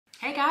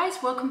Hey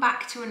guys, welcome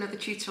back to another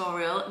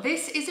tutorial.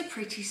 This is a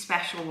pretty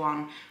special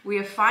one. We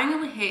have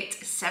finally hit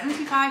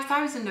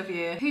 75,000 of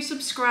you who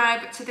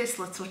subscribe to this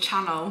little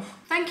channel.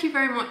 Thank you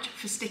very much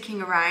for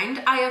sticking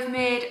around. I have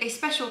made a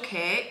special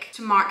cake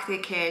to mark the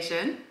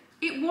occasion.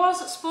 It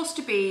was supposed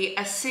to be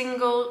a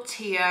single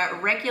tier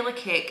regular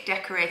cake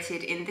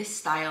decorated in this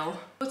style,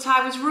 but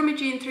I was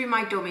rummaging through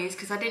my dummies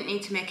because I didn't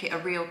need to make it a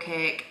real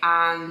cake,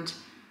 and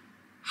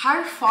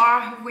how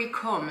far have we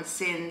come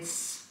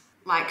since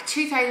like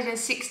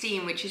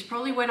 2016, which is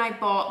probably when I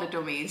bought the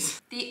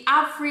dummies. The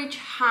average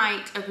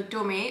height of a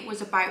dummy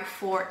was about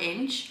 4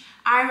 inch.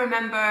 I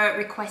remember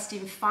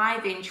requesting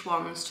 5-inch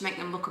ones to make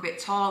them look a bit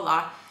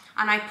taller,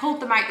 and I pulled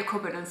them out the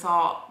cupboard and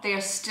thought they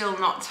are still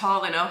not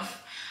tall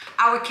enough.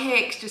 Our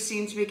cakes just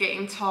seem to be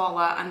getting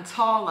taller and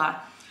taller.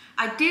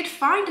 I did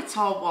find a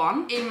tall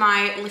one in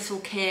my little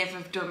cave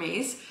of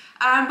dummies,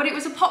 but it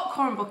was a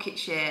popcorn bucket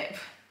shape.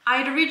 I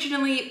had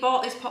originally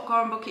bought this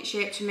popcorn bucket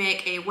shape to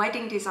make a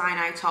wedding design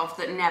out of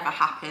that never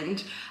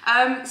happened.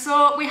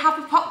 So we have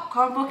a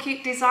popcorn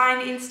bucket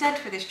design instead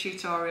for this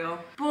tutorial.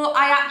 But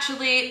I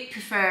actually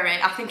prefer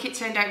it. I think it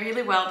turned out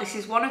really well. This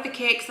is one of the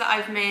cakes that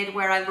I've made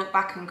where I look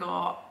back and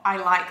go, I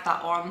like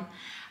that one.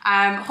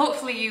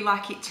 Hopefully you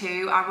like it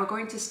too, and we're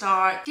going to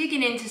start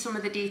digging into some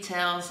of the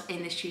details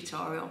in this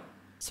tutorial.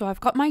 So I've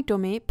got my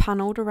dummy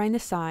panelled around the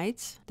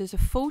sides. There's a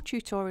full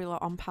tutorial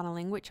on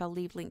panelling which I'll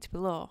leave linked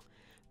below.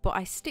 But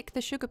I stick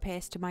the sugar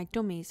paste to my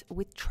dummies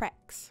with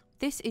Trex.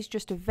 This is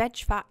just a veg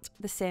fat,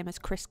 the same as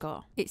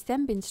Crisco. It's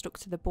then been stuck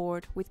to the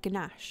board with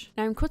ganache.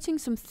 Now I'm cutting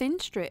some thin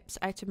strips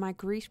out of my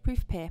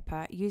greaseproof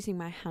paper using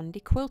my handy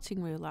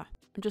quilting ruler.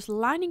 I'm just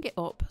lining it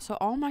up so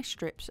all my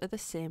strips are the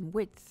same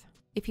width.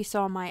 If you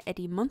saw my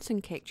Eddie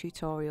Munson cake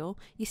tutorial,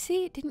 you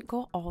see it didn't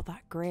go all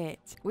that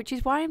great, which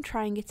is why I'm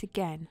trying it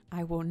again.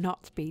 I will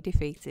not be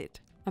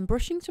defeated. I'm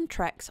brushing some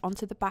Trex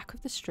onto the back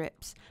of the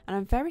strips, and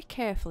I'm very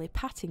carefully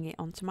patting it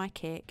onto my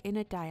cake in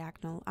a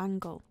diagonal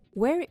angle.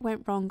 Where it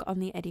went wrong on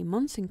the Eddie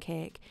Munson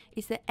cake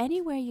is that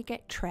anywhere you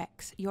get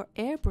Trex, your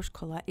airbrush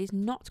colour is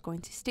not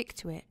going to stick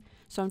to it.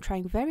 So I'm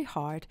trying very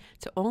hard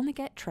to only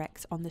get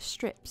Trex on the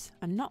strips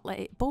and not let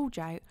it bulge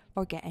out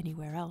or get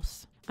anywhere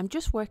else. I'm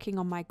just working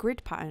on my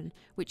grid pattern,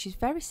 which is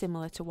very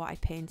similar to what I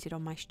painted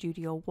on my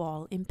studio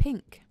wall in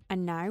pink.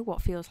 And now,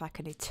 what feels like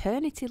an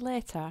eternity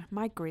later,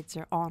 my grids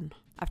are on.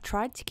 I've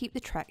tried to keep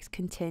the Trex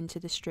contained to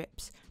the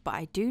strips, but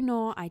I do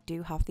know I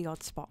do have the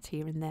odd spot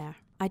here and there.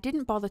 I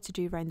didn't bother to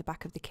do round the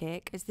back of the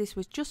cake as this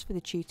was just for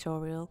the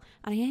tutorial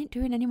and I ain't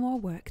doing any more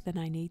work than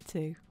I need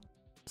to.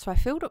 So I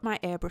filled up my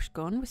airbrush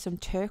gun with some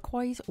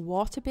turquoise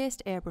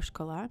water-based airbrush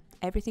colour.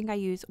 Everything I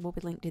use will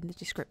be linked in the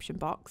description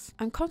box.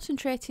 I'm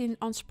concentrating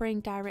on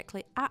spraying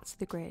directly at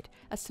the grid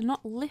as to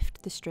not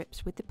lift the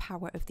strips with the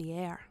power of the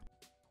air.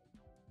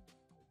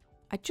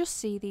 I just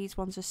see these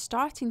ones are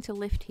starting to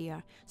lift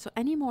here, so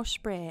any more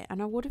spray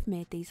and I would have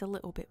made these a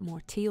little bit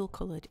more teal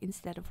coloured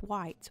instead of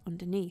white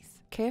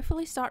underneath.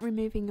 Carefully start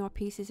removing your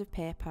pieces of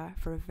paper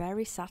for a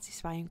very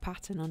satisfying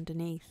pattern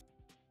underneath.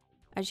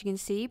 As you can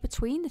see,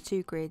 between the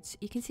two grids,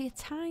 you can see a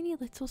tiny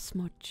little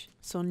smudge,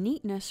 so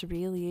neatness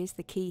really is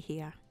the key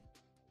here.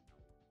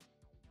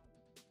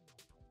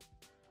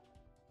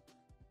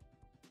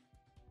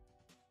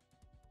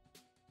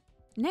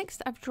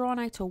 Next, I've drawn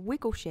out a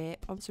wiggle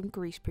shape on some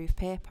greaseproof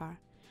paper.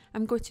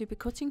 I'm going to be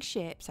cutting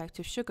shapes out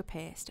of sugar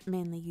paste,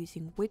 mainly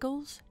using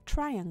wiggles,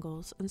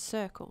 triangles and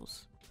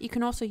circles. You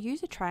can also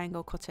use a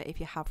triangle cutter if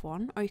you have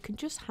one, or you can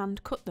just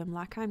hand cut them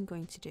like I'm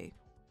going to do.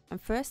 I'm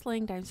first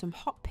laying down some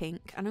hot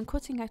pink and I'm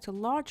cutting out a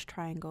large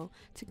triangle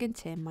to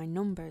contain my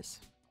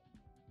numbers.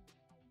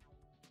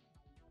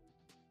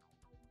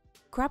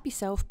 Grab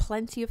yourself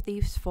plenty of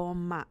these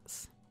foam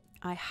mats.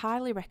 I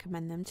highly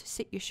recommend them to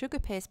sit your sugar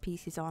paste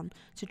pieces on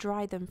to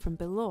dry them from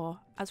below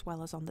as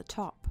well as on the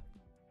top.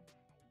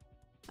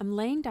 I'm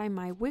laying down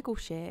my wiggle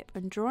shape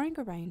and drawing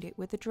around it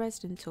with a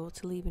Dresden tool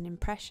to leave an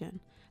impression,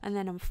 and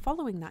then I'm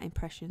following that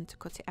impression to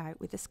cut it out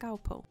with a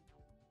scalpel.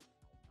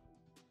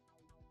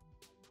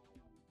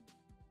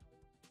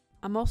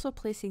 I'm also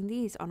placing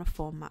these on a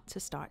foam mat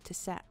to start to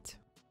set.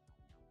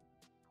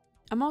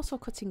 I'm also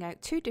cutting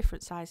out 2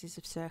 different sizes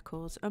of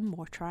circles and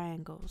more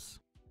triangles.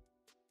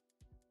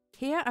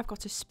 Here I've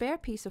got a spare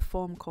piece of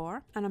foam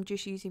core and I'm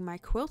just using my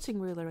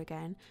quilting ruler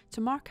again to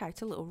mark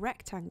out a little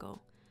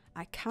rectangle.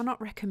 I cannot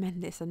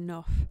recommend this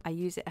enough, I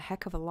use it a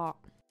heck of a lot.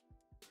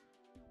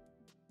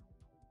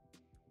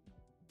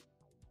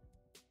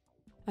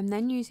 I'm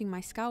then using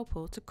my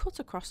scalpel to cut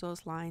across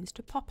those lines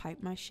to pop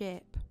out my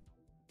shape.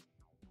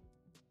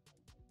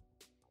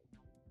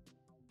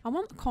 I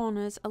want the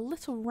corners a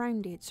little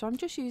rounded, so I'm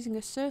just using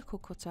a circle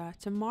cutter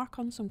to mark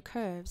on some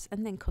curves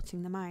and then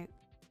cutting them out.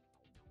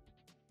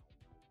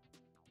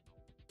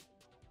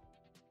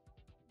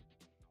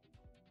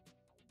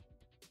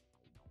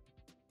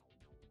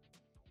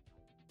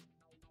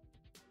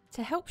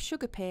 To help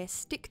sugar paste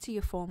stick to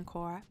your foam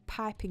core,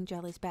 piping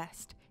gel is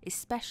best,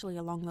 especially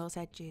along those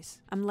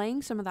edges. I'm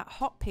laying some of that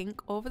hot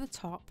pink over the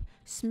top,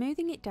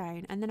 smoothing it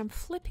down, and then I'm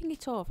flipping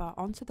it over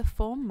onto the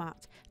foam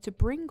mat to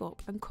bring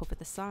up and cover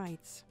the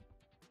sides.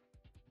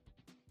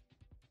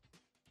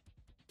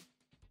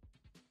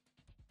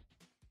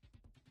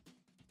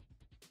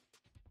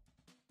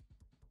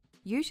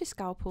 Use your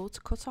scalpel to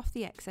cut off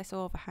the excess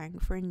overhang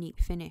for a neat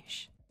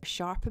finish. A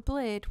sharper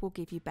blade will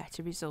give you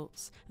better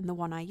results, and the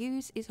one I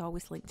use is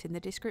always linked in the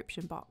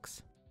description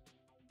box.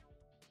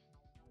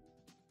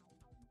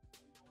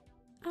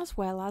 As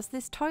well as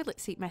this toilet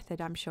seat method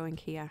I'm showing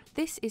here.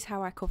 This is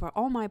how I cover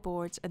all my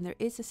boards, and there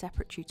is a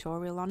separate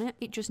tutorial on it.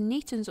 It just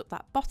neatens up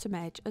that bottom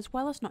edge as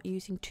well as not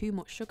using too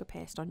much sugar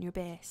paste on your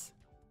base.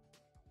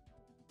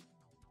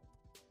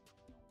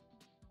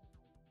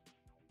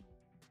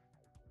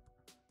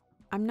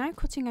 I'm now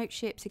cutting out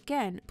shapes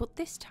again, but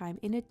this time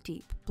in a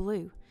deep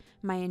blue.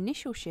 My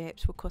initial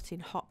shapes were cut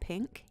in hot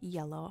pink,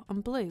 yellow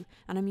and blue,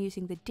 and I'm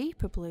using the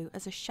deeper blue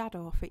as a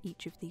shadow for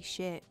each of these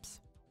shapes.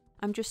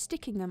 I'm just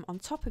sticking them on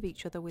top of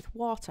each other with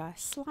water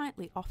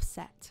slightly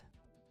offset.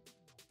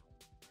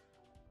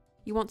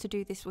 You want to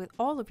do this with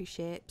all of your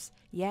shapes,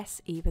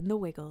 yes, even the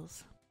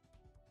wiggles.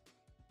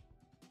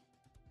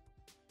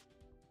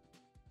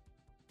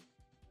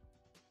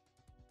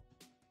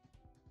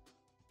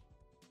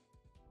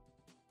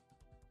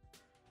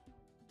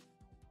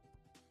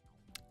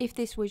 If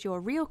this was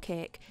your real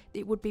cake,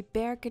 it would be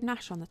bare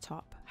ganache on the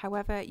top.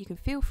 However, you can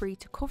feel free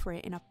to cover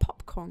it in a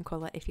popcorn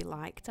colour if you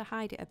like to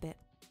hide it a bit.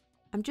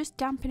 I'm just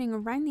dampening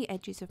around the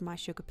edges of my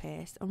sugar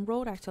paste and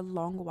rolled out a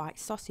long white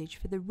sausage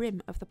for the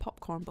rim of the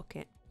popcorn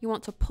bucket. You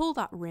want to pull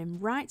that rim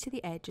right to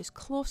the edge as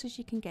close as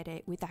you can get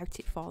it without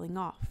it falling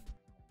off.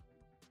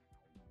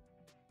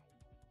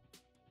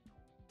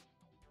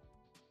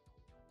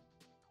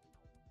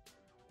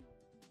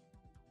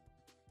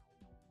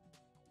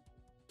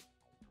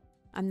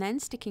 I'm then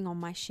sticking on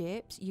my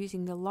shapes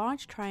using the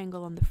large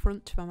triangle on the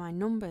front for my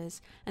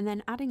numbers, and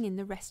then adding in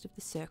the rest of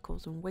the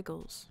circles and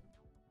wiggles.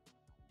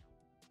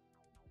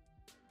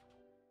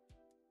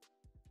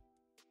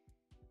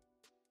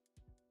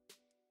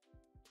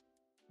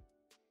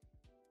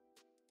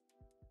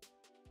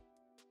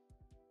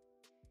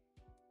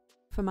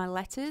 For my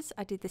letters,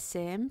 I did the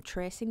same,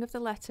 tracing of the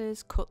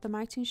letters, cut them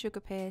out in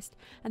sugar paste,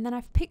 and then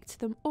I've picked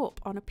them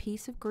up on a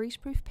piece of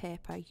greaseproof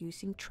paper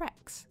using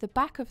Trex. The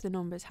back of the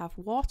numbers have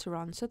water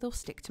on, so they'll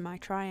stick to my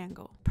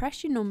triangle.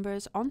 Press your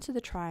numbers onto the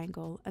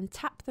triangle and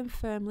tap them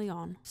firmly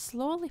on,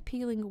 slowly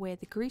peeling away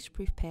the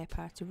greaseproof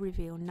paper to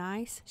reveal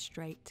nice,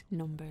 straight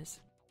numbers.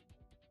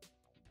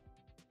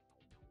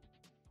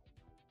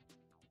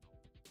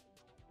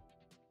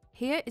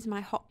 Here is my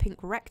hot pink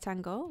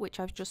rectangle, which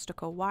I've just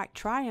stuck a white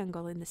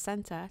triangle in the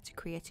centre to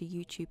create a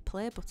YouTube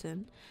play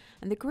button.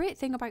 And the great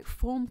thing about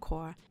foam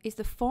core is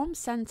the foam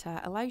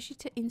centre allows you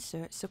to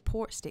insert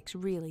support sticks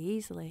really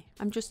easily.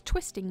 I'm just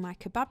twisting my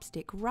kebab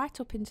stick right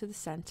up into the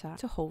centre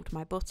to hold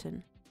my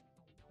button.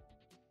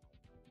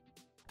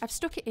 I've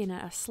stuck it in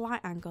at a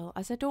slight angle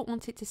as I don't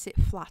want it to sit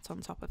flat on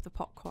top of the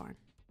popcorn.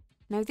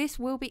 Now this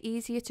will be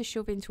easier to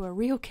shove into a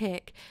real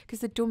cake because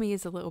the dummy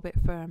is a little bit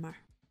firmer.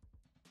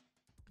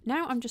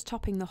 Now I'm just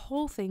topping the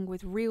whole thing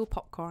with real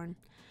popcorn.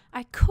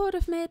 I could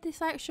have made this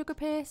out of sugar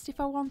paste if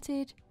I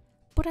wanted,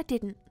 but I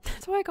didn't.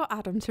 So I got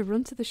Adam to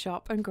run to the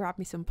shop and grab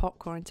me some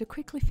popcorn to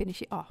quickly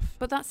finish it off.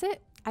 But that's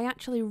it. I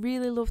actually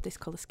really love this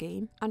colour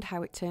scheme and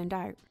how it turned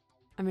out.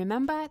 And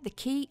remember, the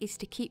key is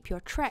to keep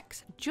your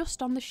Trex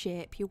just on the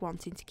shape you're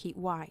wanting to keep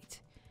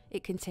white.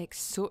 It can take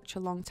such a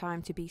long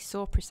time to be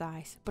so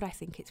precise, but I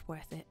think it's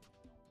worth it.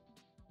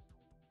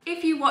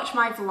 If you watch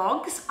my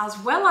vlogs as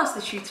well as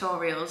the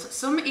tutorials,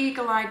 some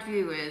eagle-eyed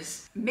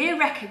viewers may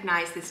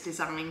recognise this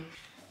design.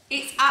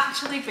 It's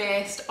actually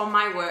based on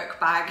my work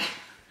bag.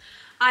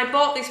 I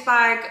bought this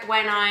bag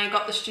when I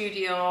got the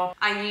studio.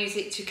 I use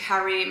it to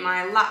carry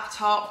my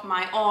laptop,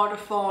 my order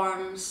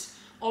forms,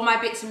 all my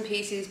bits and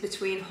pieces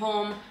between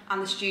home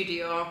and the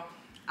studio.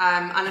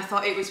 And I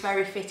thought it was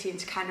very fitting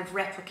to kind of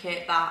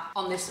replicate that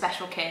on this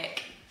special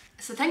cake.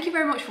 So thank you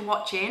very much for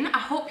watching. I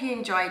hope you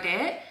enjoyed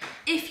it.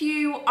 If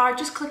you are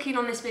just clicking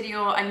on this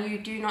video and you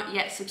do not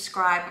yet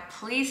subscribe,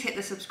 please hit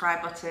the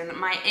subscribe button.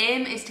 My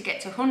aim is to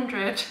get to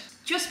 100,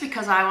 just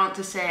because I want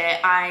to say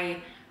I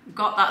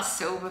got that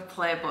silver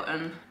play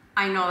button.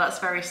 I know that's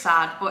very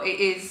sad, but it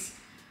is,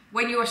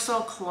 when you are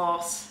so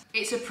close,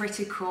 it's a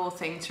pretty cool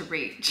thing to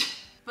reach.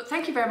 But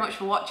thank you very much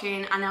for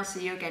watching, and I'll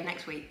see you again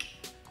next week.